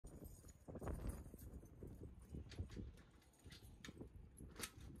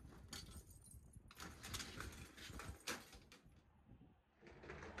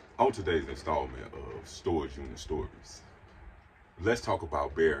On today's installment of Storage Unit Stories, let's talk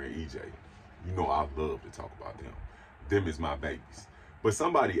about Bear and EJ. You know I love to talk about them. Them is my babies. But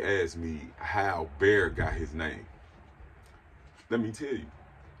somebody asked me how Bear got his name. Let me tell you,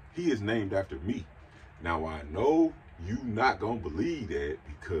 he is named after me. Now I know you not gonna believe that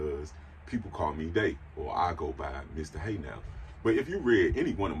because people call me Day, or I go by Mr. Hey Now. But if you read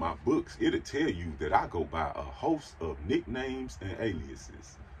any one of my books, it'll tell you that I go by a host of nicknames and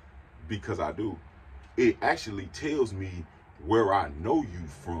aliases. Because I do. It actually tells me where I know you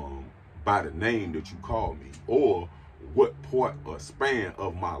from by the name that you call me, or what part or span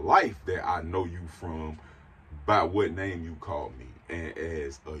of my life that I know you from by what name you call me. And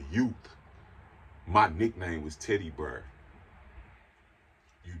as a youth, my nickname was Teddy Bear.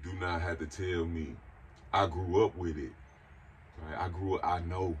 You do not have to tell me. I grew up with it. Right?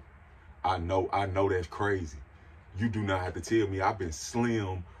 I know that's crazy. You do not have to tell me. I've been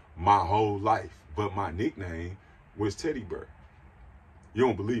slim my whole life, but my nickname was Teddy Bear. You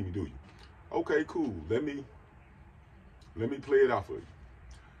don't believe me, do you? Okay, cool. Let me play it out for you.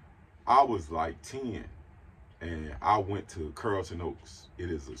 I was like 10 and I went to Carlton Oaks. It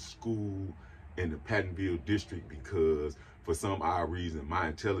is a school in the Pattonville district because for some odd reason, my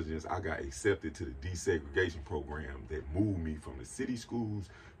intelligence, I got accepted to the desegregation program that moved me from the city schools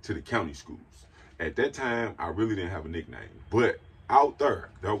to the county schools. At that time, I really didn't have a nickname, but out there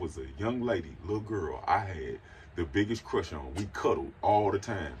was a young lady, little girl, I had the biggest crush on. We cuddled all the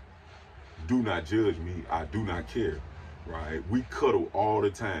time. Do not judge me. I do not care, right? We cuddled all the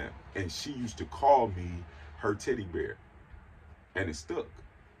time. And she used to call me her teddy bear. And it stuck.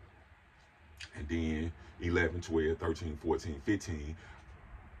 And then 11, 12, 13, 14, 15,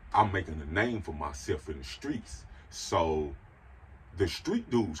 I'm making a name for myself in the streets. So the street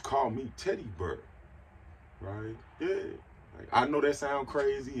dudes call me Teddy Bear, right? Yeah. Like, I know that sound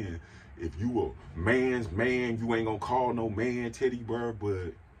crazy, and if you a man's man, you ain't gonna call no man Teddy Bear,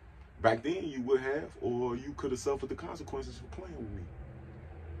 but back then you would have, or you could have suffered the consequences for playing with me.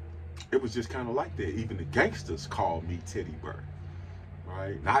 It was just kind of like that. Even the gangsters called me Teddy Bear,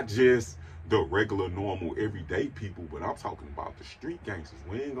 right? Not just the regular, normal, everyday people, but I'm talking about the street gangsters.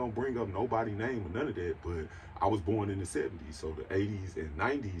 We ain't gonna bring up nobody's name or none of that, but I was born in the 70s, so the 80s and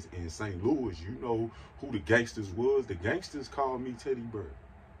 90s in St. Louis, you know who the gangsters was. The gangsters called me Teddy Bear.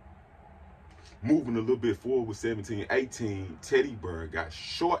 Moving a little bit forward with 17, 18, Teddy Bear got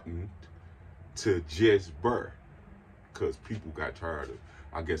shortened to just Bear because people got tired of,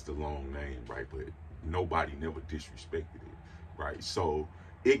 I guess, the long name, right? But nobody never disrespected it, right? So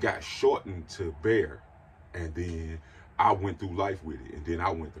it got shortened to Bear, and then I went through life with it, and then I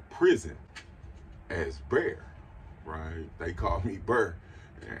went to prison as Bear, right? They called me Bear,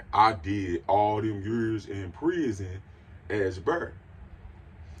 and I did all them years in prison as Bear.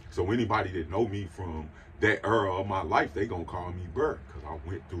 So anybody that know me from that era of my life, they gonna call me Bear, because I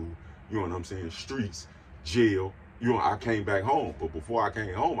went through, you know what I'm saying, streets, jail. You know, I came back home, but before I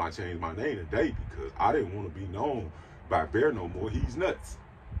came home, I changed my name to Day because I didn't want to be known by Bear no more. He's nuts.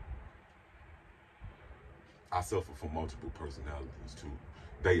 I suffer from multiple personalities too.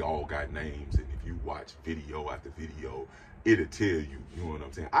 They all got names, and if you watch video after video, it'll tell you, you know what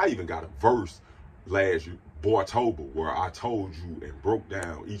I'm saying? I even got a verse last year, October, where I told you and broke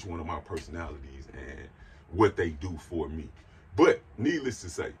down each one of my personalities and what they do for me. But needless to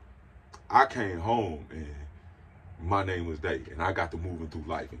say, I came home and my name was Day, and I got to moving through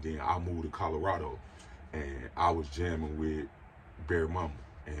life, and then I moved to Colorado, and I was jamming with Bear Mama,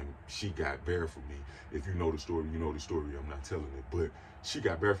 and she got Bear for me. If you know the story, you know the story. I'm not telling it, but she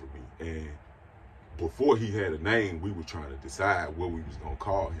got Bear for me. And before he had a name, we were trying to decide what we was gonna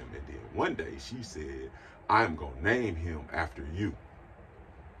call him. And then one day she said, "I'm gonna name him after you."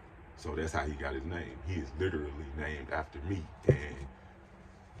 So that's how he got his name. He is literally named after me, and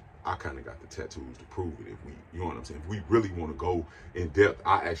I kind of got the tattoos to prove it. If we, you know what I'm saying? If we really want to go in depth,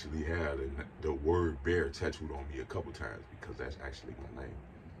 I actually had the word Bear tattooed on me a couple times because that's actually my name.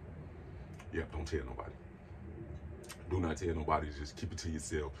 Yeah, don't tell nobody. Do not tell nobody. Just keep it to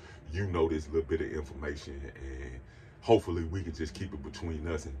yourself. You know this little bit of information, and hopefully we can just keep it between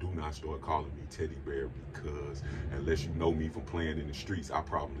us, and do not start calling me Teddy Bear, because unless you know me from playing in the streets, I'm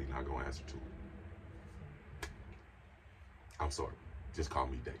probably not going to answer to it. I'm sorry. Just call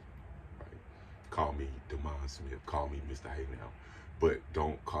me Day. Right? Call me Demond Smith. Call me Mr. Hey Now. But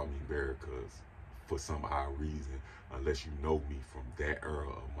don't call me Bear, because for some odd reason, unless you know me from that era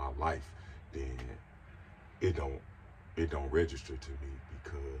of my life, then it don't register to me,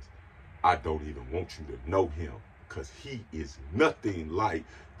 because I don't even want you to know him, because he is nothing like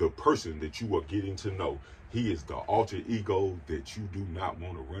the person that you are getting to know. He is the alter ego that you do not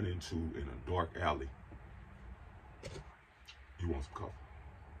want to run into in a dark alley. You want some coffee?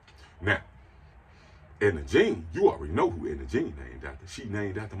 Now, Edna Jean, you already know who Edna Jean named after. She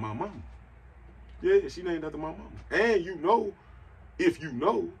named after my mama. Yeah, she named after my mama. And you know, if you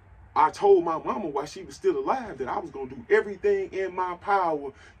know, I told my mama while she was still alive that I was going to do everything in my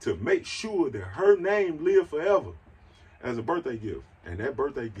power to make sure that her name lived forever as a birthday gift. And that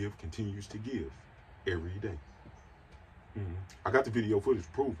birthday gift continues to give every day. I got the video footage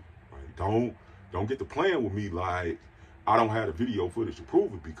to prove it. Right? Don't get to playing with me like I don't have the video footage to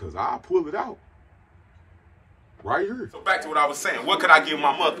prove it, because I'll pull it out right here. So back to what I was saying. What could I give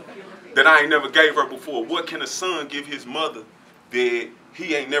my mother that I ain't never gave her before? What can a son give his mother that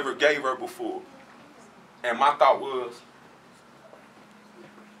he ain't never gave her before? And my thought was,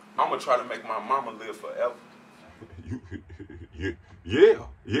 I'm going to try to make my mama live forever.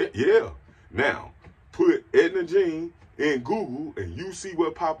 Yeah. Now, put Edna Jean in Google and you see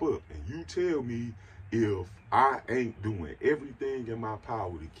what pop up. And you tell me if I ain't doing everything in my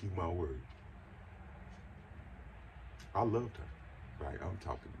power to keep my word. I loved her, right? I'm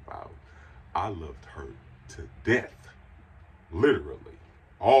talking about, I loved her to death, literally,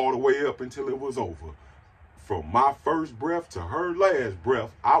 all the way up until it was over. From my first breath to her last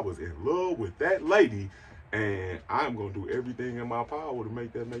breath, I was in love with that lady, and I'm going to do everything in my power to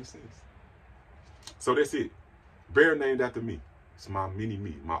make that make sense. So that's it. Bear named after me. It's my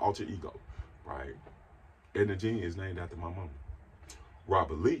mini-me, my alter ego, right? Edna Jean is named after my mama.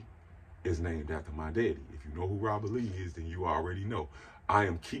 Robert Lee is named after my daddy. If you know who Robert Lee is, then you already know. I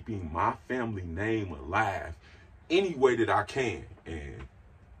am keeping my family name alive any way that I can. And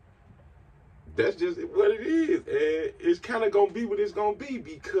that's just what it is. And it's kind of going to be what it's going to be,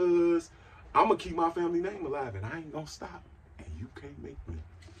 because I'm going to keep my family name alive, and I ain't going to stop. And you can't make me.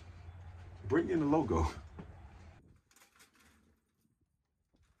 Bring in the logo.